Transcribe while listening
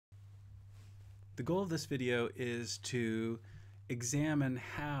The goal of this video is to examine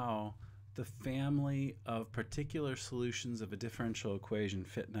how the family of particular solutions of a differential equation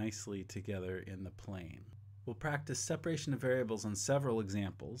fit nicely together in the plane. We'll practice separation of variables on several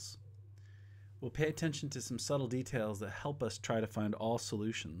examples. We'll pay attention to some subtle details that help us try to find all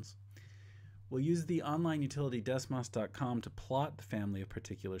solutions. We'll use the online utility desmos.com to plot the family of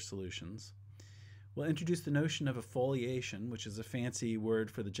particular solutions. We'll introduce the notion of a foliation, which is a fancy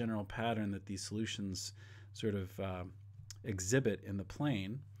word for the general pattern that these solutions sort of exhibit in the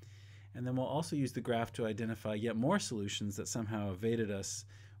plane. And then we'll also use the graph to identify yet more solutions that somehow evaded us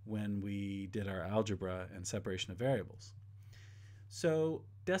when we did our algebra and separation of variables. So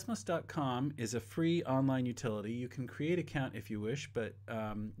desmos.com is a free online utility. You can create an account if you wish, but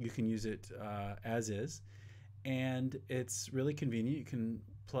you can use it as is. And it's really convenient. You can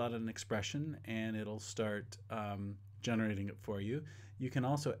plot an expression and it'll start generating it for you. You can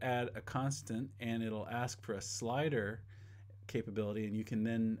also add a constant and it'll ask for a slider capability, and you can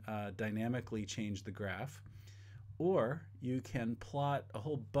then dynamically change the graph. Or you can plot a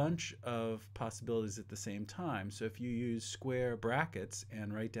whole bunch of possibilities at the same time. So if you use square brackets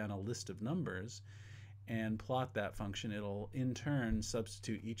and write down a list of numbers and plot that function, it'll in turn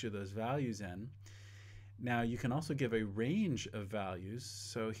substitute each of those values in. Now you can also give a range of values.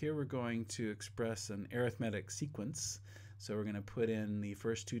 So here we're going to express an arithmetic sequence. So we're going to put in the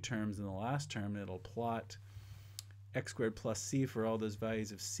first two terms and the last term, and it'll plot x squared plus c for all those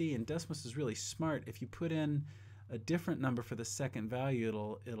values of c. And Desmos is really smart. If you put in a different number for the second value,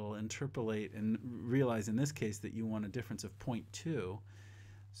 it'll interpolate and realize in this case that you want a difference of 0.2.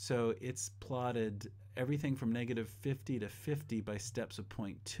 So it's plotted everything from -50 to 50 by steps of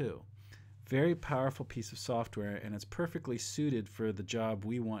 0.2. Very powerful piece of software, and it's perfectly suited for the job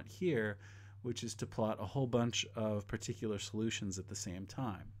we want here, which is to plot a whole bunch of particular solutions at the same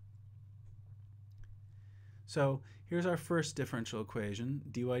time. So here's our first differential equation,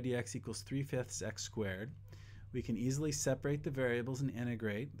 dy dx equals 3/5 x squared. We can easily separate the variables and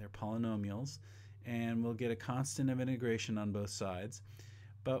integrate. They're polynomials, and we'll get a constant of integration on both sides.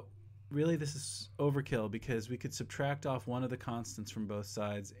 But really this is overkill because we could subtract off one of the constants from both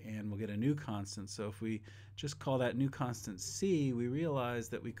sides and we'll get a new constant. So if we just call that new constant c, we realize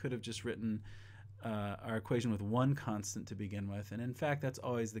that we could have just written our equation with one constant to begin with. And in fact, that's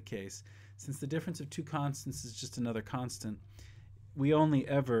always the case. Since the difference of two constants is just another constant, we only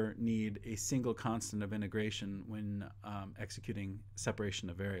ever need a single constant of integration when executing separation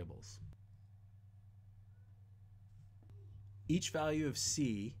of variables. Each value of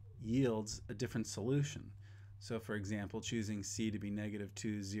c yields a different solution. So for example, choosing c to be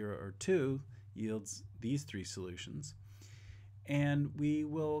 -2, 0, or 2 yields these three solutions. And we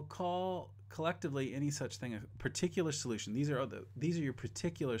will call collectively any such thing a particular solution. These are your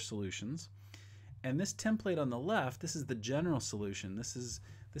particular solutions. And this template on the left, this is the general solution. This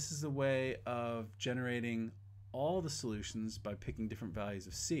is a way of generating all the solutions by picking different values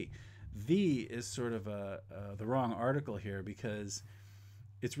of c. V is sort of the wrong article here because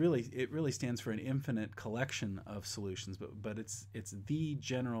it really stands for an infinite collection of solutions, but it's the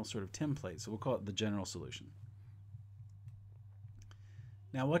general sort of template, so we'll call it the general solution.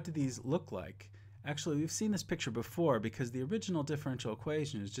 Now what do these look like? Actually, we've seen this picture before because the original differential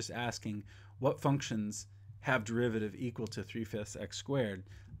equation is just asking what functions have derivative equal to 3/5 x squared.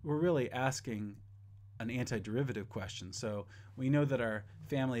 We're really asking an antiderivative question. So we know that our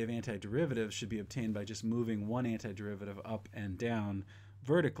family of antiderivatives should be obtained by just moving one antiderivative up and down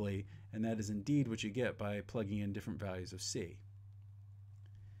vertically, and that is indeed what you get by plugging in different values of c.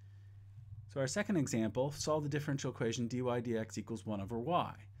 So our second example, solve the differential equation dy dx equals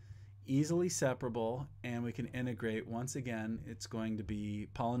 1/y. Easily separable, and we can integrate. Once again, it's going to be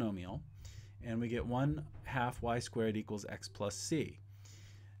polynomial, and we get 1/2 y squared equals x plus c.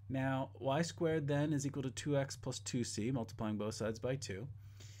 Now y squared then is equal to 2x plus 2c, multiplying both sides by 2.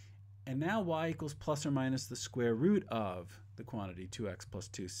 And now y equals plus or minus the square root of the quantity 2x plus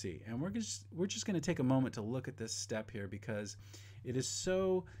 2c. And we're just going to take a moment to look at this step here because it is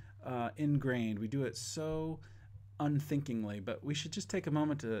so ingrained. We do it so unthinkingly, but we should just take a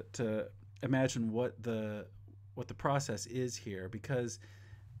moment to imagine what the process is here, because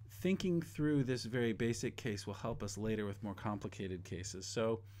thinking through this very basic case will help us later with more complicated cases.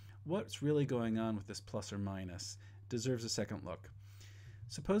 So what's really going on with this plus or minus deserves a second look.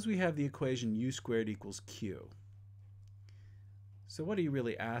 Suppose we have the equation u squared equals q. So what are you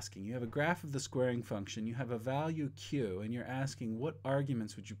really asking? You have a graph of the squaring function, you have a value q, and you're asking what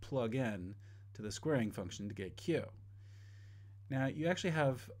arguments would you plug in to the squaring function to get q. Now you actually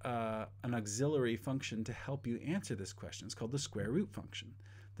have an auxiliary function to help you answer this question. It's called the square root function.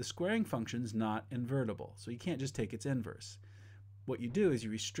 the squaring function is not invertible, so you can't just take its inverse. What you do is you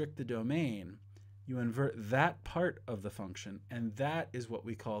restrict the domain, you invert that part of the function, and that is what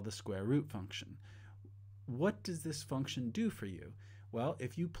we call the square root function. What does this function do for you? Well,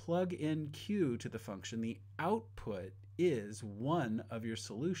 if you plug in q to the function, the output is one of your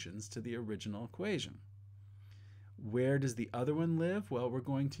solutions to the original equation. Where does the other one live? Well, we're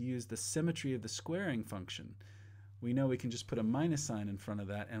going to use the symmetry of the squaring function. We know we can just put a minus sign in front of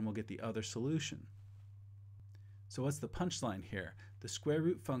that and we'll get the other solution. So what's the punchline here? The square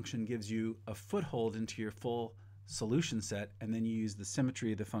root function gives you a foothold into your full solution set, and then you use the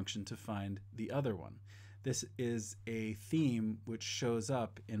symmetry of the function to find the other one. This is a theme which shows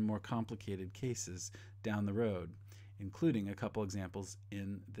up in more complicated cases down the road, including a couple examples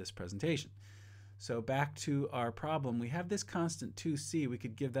in this presentation. So back to our problem, we have this constant 2c. We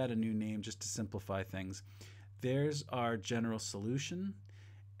could give that a new name just to simplify things. There's our general solution,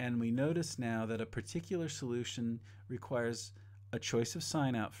 and we notice now that a particular solution requires a choice of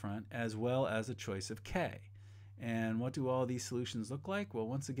sign out front as well as a choice of k. And what do all these solutions look like? Well,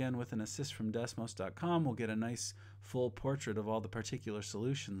 once again, with an assist from Desmos.com, we'll get a nice full portrait of all the particular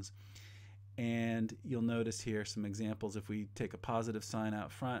solutions. And you'll notice here some examples. If we take a positive sign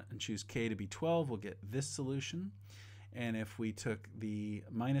out front and choose k to be 12, we'll get this solution. And if we took the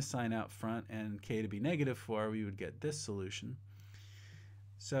minus sign out front and k to be negative 4, we would get this solution.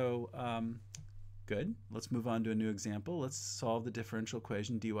 So good. Let's move on to a new example. Let's solve the differential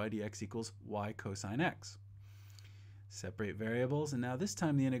equation dy dx equals y cosine x. Separate variables, and now this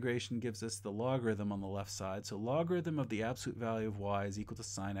time the integration gives us the logarithm on the left side. So logarithm of the absolute value of y is equal to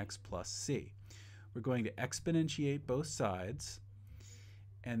sine x plus c. We're going to exponentiate both sides,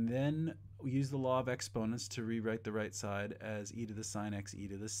 and then we use the law of exponents to rewrite the right side as e to the sine x e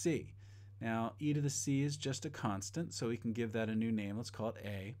to the c. Now e to the c is just a constant, so we can give that a new name. Let's call it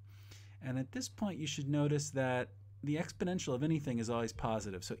a. And at this point you should notice that the exponential of anything is always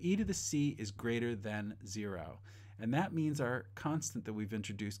positive. So e to the c is greater than 0. And that means our constant that we've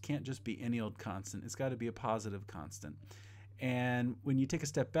introduced can't just be any old constant. It's got to be a positive constant. And when you take a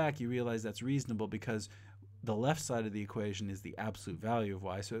step back, you realize that's reasonable because the left side of the equation is the absolute value of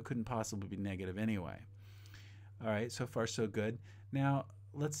y, so it couldn't possibly be negative anyway. All right, so far so good. Now,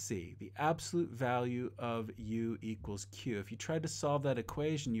 let's see. The absolute value of u equals q. If you tried to solve that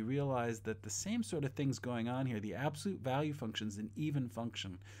equation, you realize that the same sort of thing's going on here. The absolute value function is an even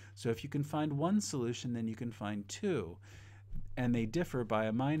function. So if you can find one solution, then you can find two. And they differ by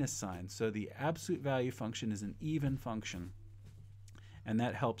a minus sign. So the absolute value function is an even function. And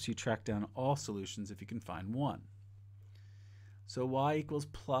that helps you track down all solutions if you can find one. So y equals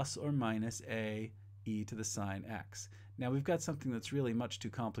plus or minus a e to the sine x. Now we've got something that's really much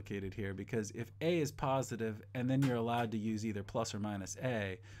too complicated here, because if a is positive and then you're allowed to use either plus or minus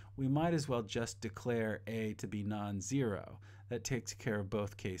a, we might as well just declare a to be non-zero. That takes care of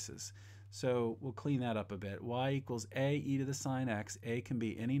both cases. So we'll clean that up a bit. Y equals a e to the sine x. A can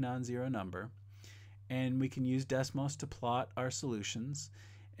be any non-zero number. And we can use Desmos to plot our solutions.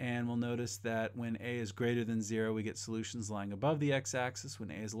 And we'll notice that when a is greater than 0, we get solutions lying above the x-axis.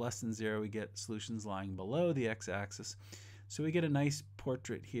 When a is less than 0, we get solutions lying below the x-axis. So we get a nice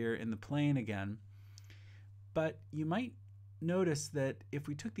portrait here in the plane again. But you might notice that if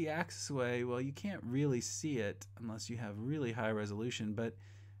we took the axis away, well, you can't really see it unless you have really high resolution, but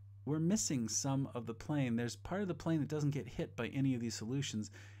we're missing some of the plane. There's part of the plane that doesn't get hit by any of these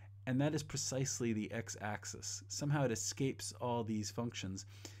solutions, and that is precisely the x-axis. Somehow it escapes all these functions.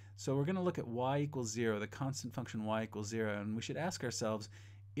 So we're going to look at y equals 0, the constant function y equals 0, and we should ask ourselves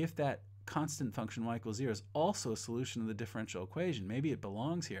if that constant function y equals 0 is also a solution of the differential equation. Maybe it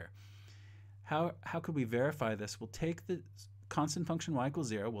belongs here. How could we verify this? We'll take the constant function y equals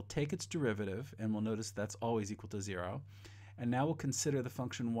 0, we'll take its derivative, and we'll notice that's always equal to 0. And now we'll consider the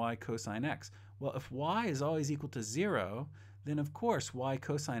function y cosine x. Well, if y is always equal to 0, then of course y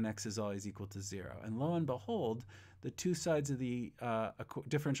cosine x is always equal to 0. And lo and behold, the two sides of the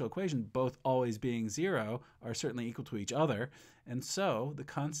differential equation, both always being 0, are certainly equal to each other. And so the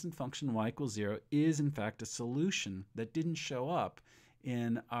constant function y equals 0 is in fact a solution that didn't show up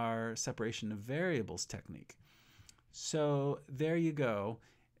in our separation of variables technique. So there you go.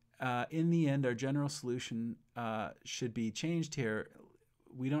 In the end, our general solution should be changed here.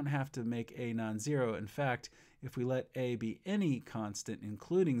 We don't have to make a non-zero. In fact, if we let a be any constant,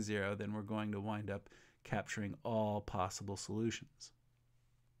 including 0, then we're going to wind up capturing all possible solutions.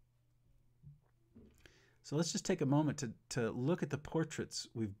 So let's just take a moment to look at the portraits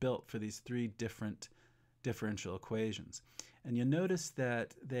we've built for these three different differential equations. And you'll notice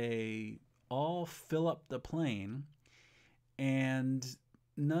that they all fill up the plane, and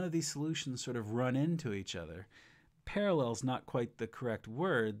none of these solutions sort of run into each other. Parallel is not quite the correct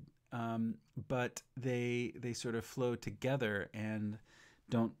word, but they sort of flow together and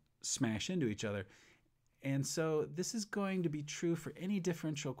don't smash into each other. And so this is going to be true for any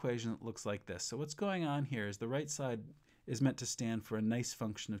differential equation that looks like this. So what's going on here is the right side is meant to stand for a nice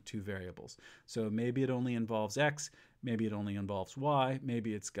function of two variables. So maybe it only involves x, maybe it only involves y,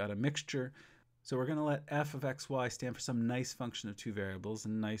 maybe it's got a mixture. So we're going to let f of xy stand for some nice function of two variables,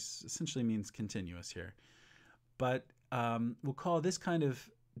 and nice essentially means continuous here. But we'll call this kind of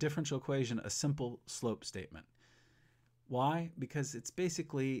differential equation a simple slope statement. Why? Because it's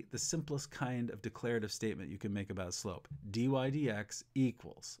basically the simplest kind of declarative statement you can make about slope. dy dx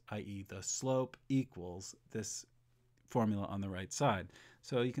equals, i.e. the slope equals this formula on the right side.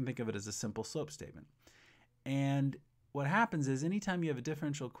 So you can think of it as a simple slope statement. And what happens is anytime you have a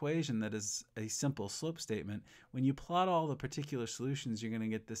differential equation that is a simple slope statement, when you plot all the particular solutions, you're going to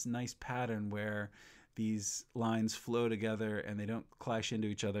get this nice pattern where these lines flow together and they don't clash into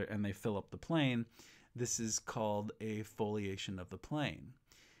each other and they fill up the plane. This is called a foliation of the plane.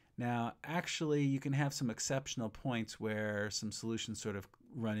 Now, actually, you can have some exceptional points where some solutions sort of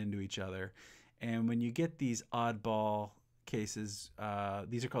run into each other. And when you get these oddball cases,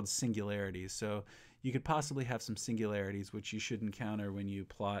 these are called singularities. So you could possibly have some singularities, which you should encounter when you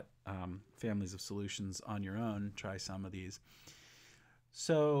plot families of solutions on your own. Try some of these.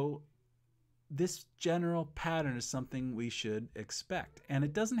 So this general pattern is something we should expect. And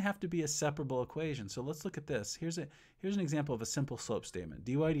it doesn't have to be a separable equation. So let's look at this. Here's an example of a simple slope statement.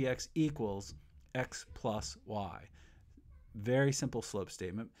 dy dx equals x plus y. Very simple slope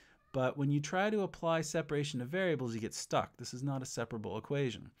statement. But when you try to apply separation of variables, you get stuck. This is not a separable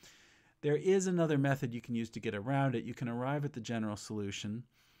equation. There is another method you can use to get around it. You can arrive at the general solution,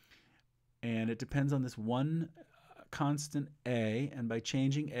 and it depends on this one constant a, and by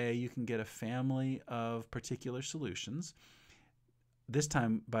changing a, you can get a family of particular solutions. This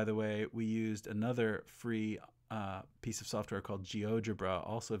time, by the way, we used another free piece of software called Geogebra,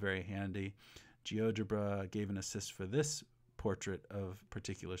 also very handy. Geogebra gave an assist for this portrait of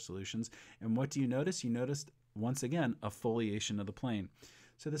particular solutions. And what do you notice? You noticed, once again, a foliation of the plane.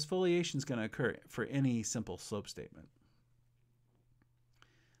 So this foliation is going to occur for any simple slope statement.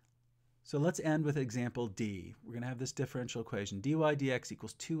 So let's end with example D. We're going to have this differential equation. dy dx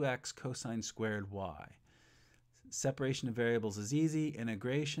equals 2x cosine squared y. Separation of variables is easy. Integral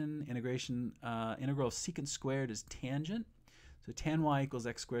of secant squared is tangent. So tan y equals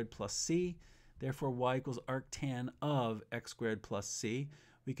x squared plus c. Therefore, y equals arctan of x squared plus c.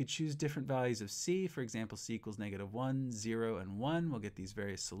 We could choose different values of c. For example, c equals -1, 0, and 1. We'll get these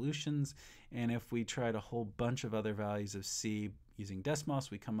various solutions. And if we tried a whole bunch of other values of c using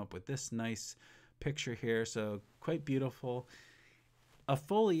Desmos, we come up with this nice picture here. So quite beautiful. A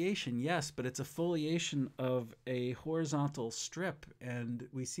foliation, yes, but it's a foliation of a horizontal strip, and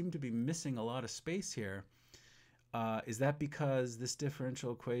we seem to be missing a lot of space here. Is that because this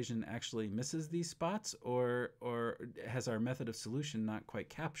differential equation actually misses these spots, or has our method of solution not quite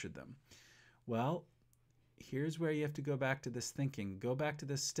captured them? Well, here's where you have to go back to this thinking. Go back to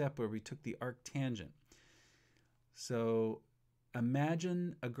this step where we took the arctangent. So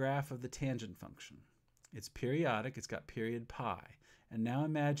imagine a graph of the tangent function. It's periodic, it's got period pi. And now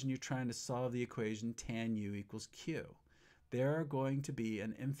imagine you're trying to solve the equation tan u equals q. There are going to be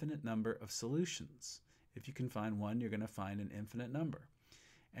an infinite number of solutions. If you can find one, you're going to find an infinite number.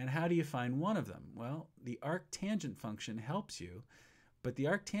 And how do you find one of them? Well, the arctangent function helps you, but the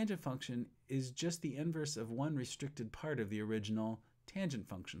arctangent function is just the inverse of one restricted part of the original tangent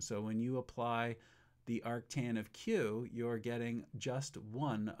function. So when you apply the arctan of q, you're getting just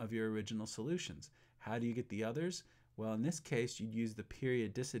one of your original solutions. How do you get the others? Well, in this case, you'd use the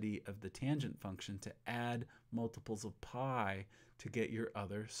periodicity of the tangent function to add multiples of pi to get your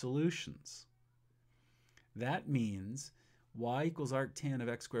other solutions. That means y equals arctan of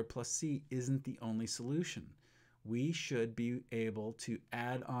x squared plus c isn't the only solution. We should be able to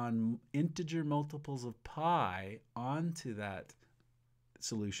add on integer multiples of pi onto that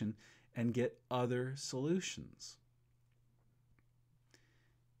solution and get other solutions.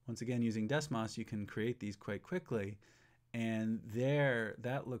 Once again, using Desmos, you can create these quite quickly, and there,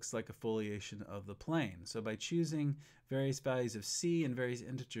 that looks like a foliation of the plane. So by choosing various values of c and various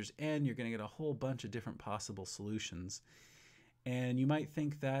integers n, you're going to get a whole bunch of different possible solutions. And you might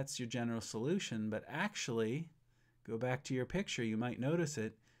think that's your general solution, but actually, go back to your picture, you might notice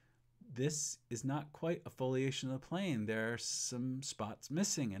it. This is not quite a foliation of the plane. There are some spots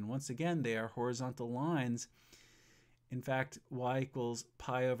missing, and once again, they are horizontal lines. In fact, y equals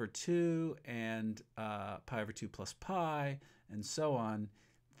pi over 2 and pi over 2 plus pi, and so on.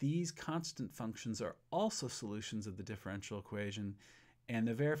 These constant functions are also solutions of the differential equation, and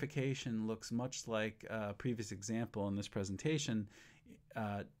the verification looks much like a previous example in this presentation.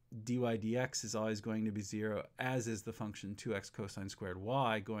 Dy dx is always going to be 0, as is the function 2x cosine squared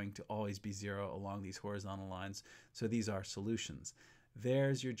y going to always be 0 along these horizontal lines. So these are solutions.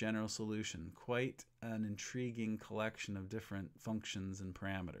 There's your general solution. Quite an intriguing collection of different functions and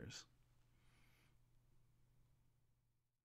parameters.